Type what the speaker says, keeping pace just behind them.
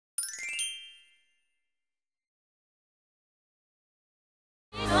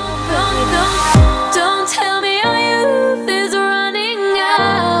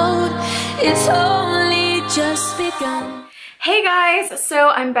Hey guys, so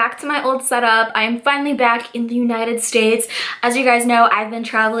I'm back to my old setup. I'm finally back in the United States. As you guys know, I've been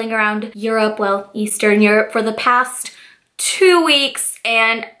traveling around Europe, well, Eastern Europe, for the past 2 weeks,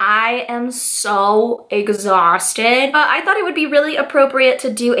 and I am so exhausted. I thought it would be really appropriate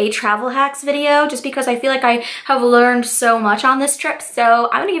to do a travel hacks video just because I feel like I have learned so much on this trip.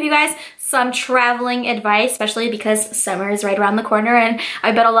 So I'm gonna give you guys some traveling advice, especially because summer is right around the corner and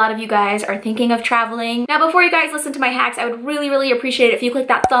I bet a lot of you guys are thinking of traveling. Now, before you guys listen to my hacks, I would really appreciate it if you click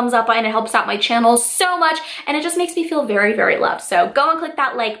that thumbs up button. It helps out my channel so much and it just makes me feel very loved. So go and click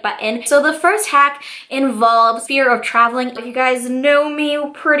that like button. So the first hack involves fear of traveling. If you guys know me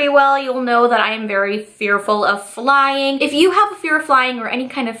pretty well, you'll know that I am very fearful of flying. If you have a fear of flying or any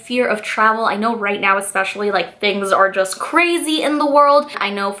kind of fear of travel, I know right now especially, like, things are just crazy in the world. I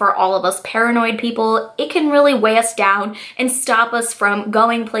know for all of us paranoid people, it can really weigh us down and stop us from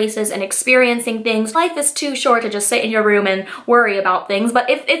going places and experiencing things. Life is too short to just sit in your room and worry about things. But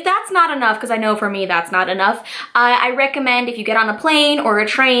if that's not enough, because I know for me that's not enough, I recommend if you get on a plane or a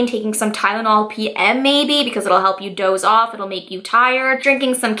train, taking some Tylenol PM maybe, because it'll help you doze off, it'll make you tired,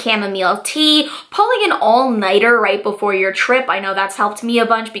 drinking some chamomile tea, pulling an all-nighter right before your trip. I know that's helped me a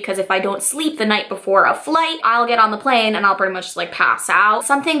bunch because if I don't sleep the night before a flight, I'll get on the plane and I'll pretty much just like pass out.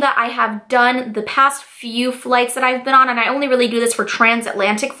 Something that I have done the past few flights that I've been on, and I only really do this for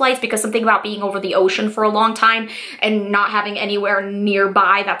transatlantic flights because something about being over the ocean for a long time and not having anywhere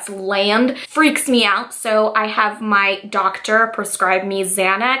nearby that's land freaks me out. So I have my doctor prescribe me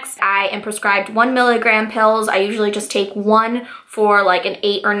Xanax. I am prescribed 1 milligram pills. I usually just take one for like an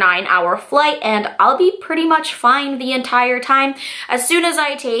 8 or 9 hour flight and I'll be pretty much fine the entire time. As soon as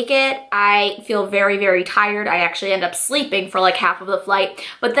I take it, I feel very tired. I actually end up sleeping for like half of the flight.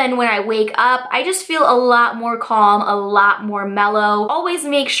 But then when I wake up, I just feel a lot more calm, a lot more mellow. Always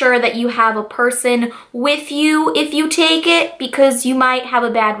make sure that you have a person with you if you take it because you might have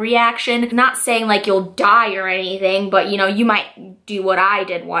a bad reaction. Not saying like you'll die or anything, but you know, you might do what I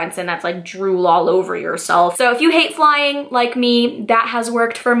did once and that's like drool all over yourself. So if you hate flying like me, that has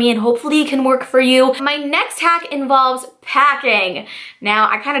worked for me and hopefully it can work for you. My next hack involves packing. Now,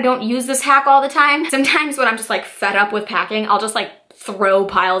 I kind of don't use this hack all the time. Sometimes when I'm just like fed up with packing, I'll just like throw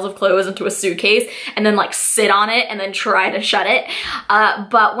piles of clothes into a suitcase and then like sit on it and then try to shut it.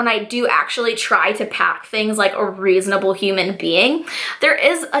 But when I do actually try to pack things like a reasonable human being, there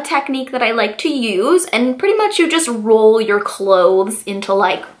is a technique that I like to use, and pretty much you just roll your clothes into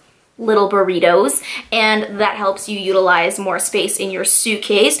like little burritos, and that helps you utilize more space in your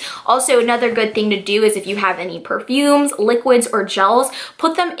suitcase. Also, another good thing to do is if you have any perfumes, liquids, or gels,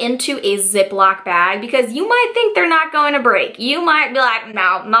 put them into a Ziploc bag because you might think they're not going to break. You might be like,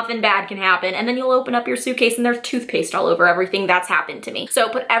 no, nothing bad can happen, and then you'll open up your suitcase and there's toothpaste all over everything. That's happened to me. So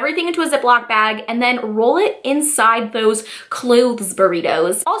put everything into a Ziploc bag and then roll it inside those clothes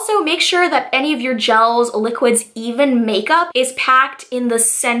burritos. Also, make sure that any of your gels, liquids, even makeup is packed in the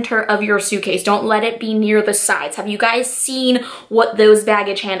center of your suitcase. Don't let it be near the sides. Have you guys seen what those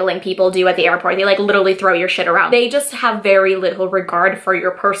baggage handling people do at the airport? They like literally throw your shit around. They just have very little regard for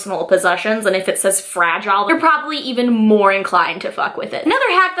your personal possessions, and if it says fragile, you're probably even more inclined to fuck with it.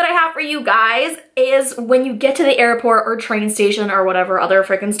 Another hack that I have for you guys is when you get to the airport or train station or whatever other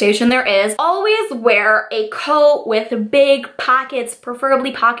freaking station there is, always wear a coat with big pockets,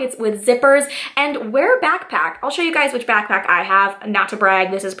 preferably pockets with zippers, and wear a backpack. I'll show you guys which backpack I have. Not to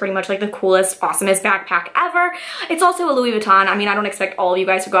brag, this is pretty much like the coolest, awesomest backpack ever. It's also a Louis Vuitton. I mean, I don't expect all of you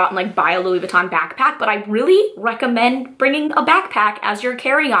guys to go out and like buy a Louis Vuitton backpack, but I really recommend bringing a backpack as your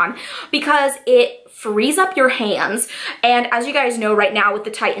carry-on because it frees up your hands. And as you guys know right now with the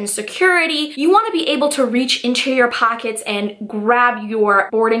tightened security, you want to be able to reach into your pockets and grab your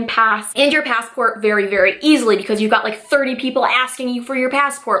boarding pass and your passport very easily because you've got like 30 people asking you for your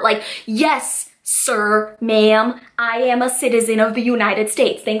passport. Like, yes, sir, ma'am, I am a citizen of the United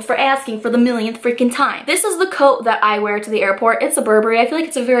States. Thanks for asking for the millionth freaking time. This is the coat that I wear to the airport. It's a Burberry. I feel like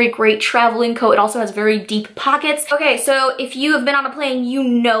it's a very great traveling coat. It also has very deep pockets. Okay, so if you have been on a plane, you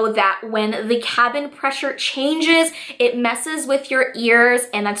know that when the cabin pressure changes, it messes with your ears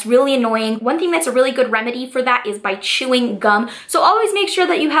and that's really annoying. One thing that's a really good remedy for that is by chewing gum. So always make sure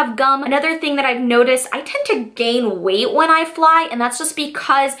that you have gum. Another thing that I've noticed, I tend to gain weight when I fly, and that's just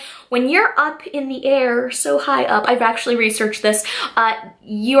because when you're up in the air, so high up, I've actually researched this,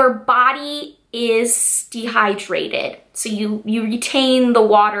 your body is dehydrated. So you retain the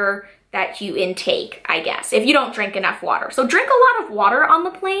water that you intake, I guess, if you don't drink enough water. So drink a lot of water on the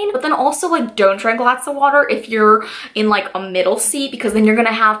plane, but then also like don't drink lots of water if you're in like a middle seat because then you're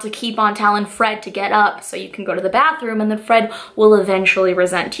gonna have to keep on telling Fred to get up so you can go to the bathroom and then Fred will eventually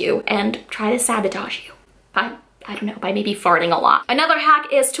resent you and try to sabotage you. Fine. I don't know, by maybe farting a lot. Another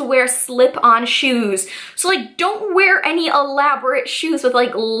hack is to wear slip-on shoes. So like, don't wear any elaborate shoes with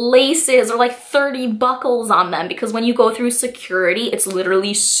like laces or like 30 buckles on them, because when you go through security, it's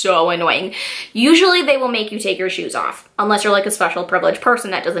literally so annoying. Usually they will make you take your shoes off, unless you're like a special privileged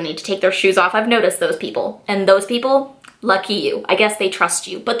person that doesn't need to take their shoes off. I've noticed those people, and those people, lucky you. I guess they trust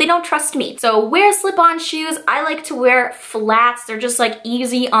you, but they don't trust me. So wear slip-on shoes. I like to wear flats. They're just like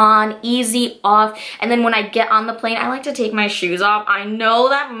easy on, easy off. And then when I get on the plane, I like to take my shoes off. I know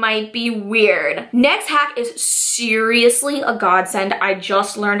that might be weird. Next hack is seriously a godsend. I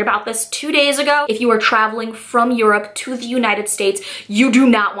just learned about this 2 days ago. If you are traveling from Europe to the United States, you do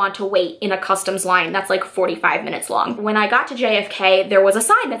not want to wait in a customs line that's like 45 minutes long. When I got to JFK, there was a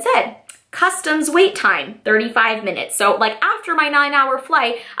sign that said, customs wait time, 35 minutes. So like after my 9-hour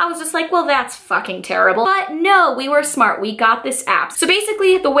flight, I was just like, well, that's fucking terrible. But no, we were smart. We got this app. So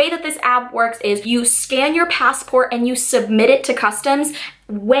basically the way that this app works is you scan your passport and you submit it to customs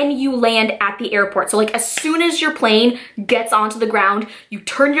when you land at the airport. So like as soon as your plane gets onto the ground, you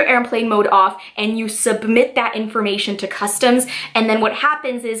turn your airplane mode off and you submit that information to customs. And then what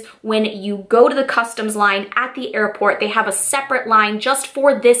happens is when you go to the customs line at the airport, they have a separate line just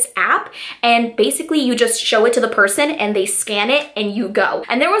for this app. And basically you just show it to the person and they scan it and you go.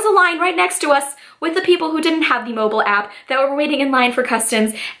 And there was a line right next to us with the people who didn't have the mobile app that were waiting in line for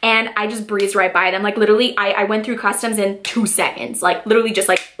customs, and I just breezed right by them. Like literally, I went through customs in 2 seconds, like literally just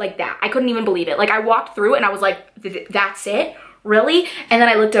like that. I couldn't even believe it. Like I walked through and I was like, that's it? Really? And then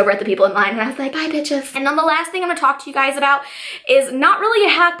I looked over at the people in line and I was like, bye bitches. And then the last thing I'm gonna talk to you guys about is not really a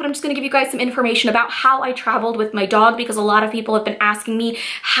hack, but I'm just gonna give you guys some information about how I traveled with my dog, because a lot of people have been asking me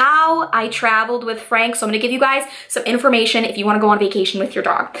how I traveled with Frank. So I'm gonna give you guys some information if you wanna go on vacation with your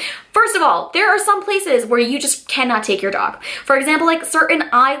dog. First of all, there are some places where you just cannot take your dog. For example, like certain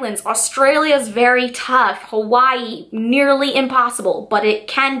islands. Australia is very tough. Hawaii, nearly impossible, but it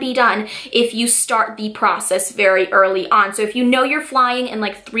can be done if you start the process very early on. So if you know you're flying in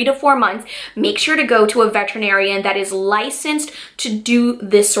like 3 to 4 months, make sure to go to a veterinarian that is licensed to do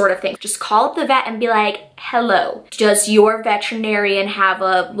this sort of thing. Just call up the vet and be like, hello, does your veterinarian have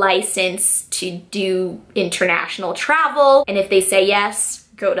a license to do international travel? And if they say yes,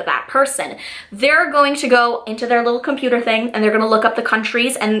 go to that person. They're going to go into their little computer thing and they're going to look up the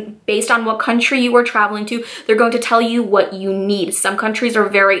countries, and based on what country you are traveling to, they're going to tell you what you need. Some countries are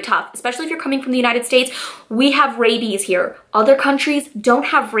very tough, especially if you're coming from the United States. We have rabies here. Other countries don't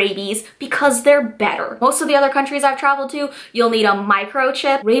have rabies because they're better. Most of the other countries I've traveled to, you'll need a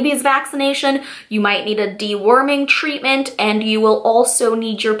microchip, rabies vaccination, you might need a deworming treatment, and you will also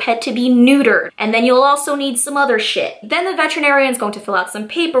need your pet to be neutered. And then you'll also need some other shit. Then the veterinarian is going to fill out some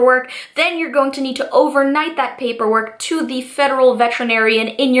paperwork. Then you're going to need to overnight that paperwork to the federal veterinarian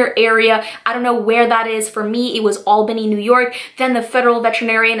in your area. I don't know where that is. For me, it was Albany, New York. Then the federal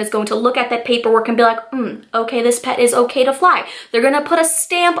veterinarian is going to look at that paperwork and be like, okay, this pet is okay to fly. They're gonna put a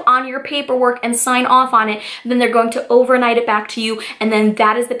stamp on your paperwork and sign off on it. Then they're going to overnight it back to you. And then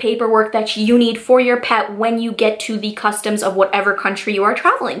that is the paperwork that you need for your pet when you get to the customs of whatever country you are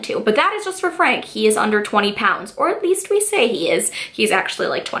traveling to. But that is just for Frank. He is under 20 pounds, or at least we say he is. He's actually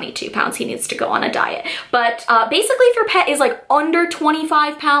like 22 pounds. He needs to go on a diet. But basically, if your pet is like under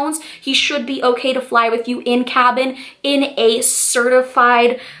 25 pounds, he should be okay to fly with you in cabin in a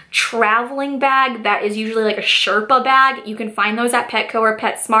certified traveling bag that is usually like a Sherpa bag. You can find those at Petco or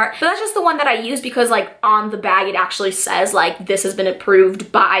PetSmart. But that's just the one that I use because like on the bag it actually says like this has been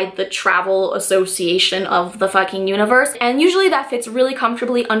approved by the Travel Association of the fucking universe. And usually that fits really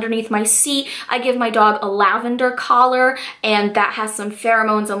comfortably underneath my seat. I give my dog a lavender collar and that has some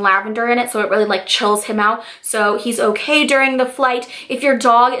pheromones and lavender in it, so it really like chills him out. So he's okay during the flight. If your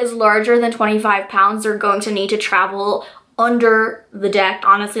dog is larger than 25 pounds, they're going to need to travel under the deck.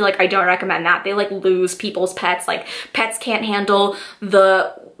 Honestly, like I don't recommend that. They like lose people's pets. Like pets can't handle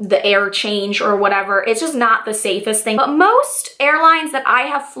the air change or whatever. It's just not the safest thing. But most airlines that I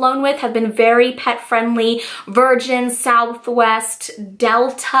have flown with have been very pet friendly. Virgin, Southwest,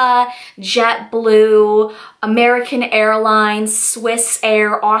 Delta, JetBlue, American Airlines, Swiss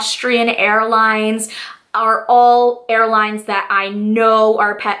Air, Austrian Airlines are all airlines that I know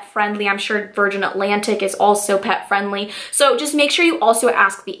are pet friendly. I'm sure Virgin Atlantic is also pet friendly. So just make sure you also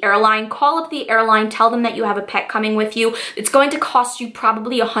ask the airline. Call up the airline, tell them that you have a pet coming with you. It's going to cost you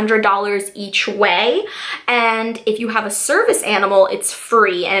probably $100 each way. And if you have a service animal, it's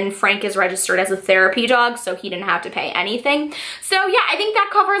free. And Frank is registered as a therapy dog, so he didn't have to pay anything. So yeah, I think that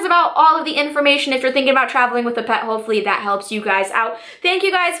covers about all of the information. If you're thinking about traveling with a pet, hopefully that helps you guys out. Thank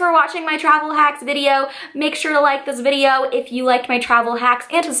you guys for watching my travel hacks video. Make sure to like this video if you liked my travel hacks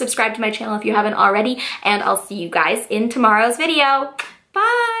and to subscribe to my channel if you haven't already. And I'll see you guys in tomorrow's video.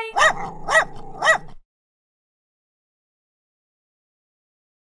 Bye!